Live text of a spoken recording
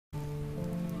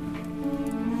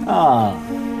Ah,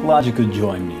 glad you could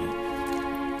join me.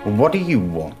 What do you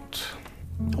want?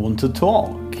 I want to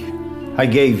talk. I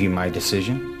gave you my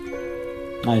decision.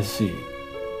 I see.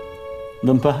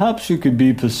 Then perhaps you could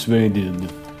be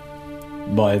persuaded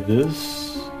by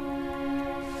this.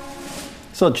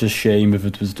 Such a shame if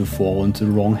it was to fall into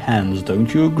the wrong hands,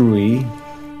 don't you agree?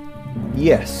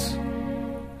 Yes.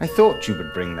 I thought you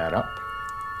would bring that up.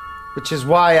 Which is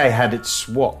why I had it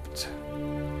swapped.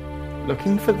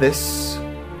 Looking for this.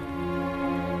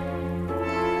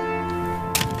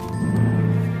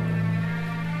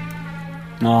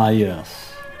 Ah,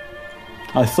 yes.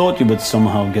 I thought you would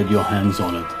somehow get your hands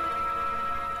on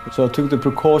it. So I took the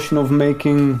precaution of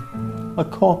making a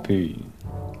copy.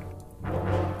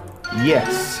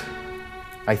 Yes.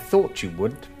 I thought you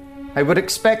would. I would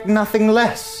expect nothing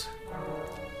less.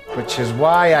 Which is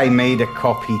why I made a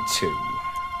copy too.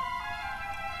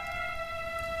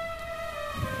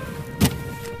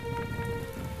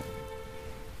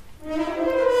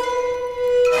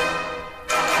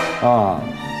 Ah.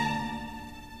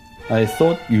 I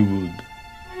thought you would.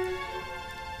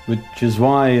 Which is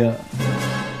why...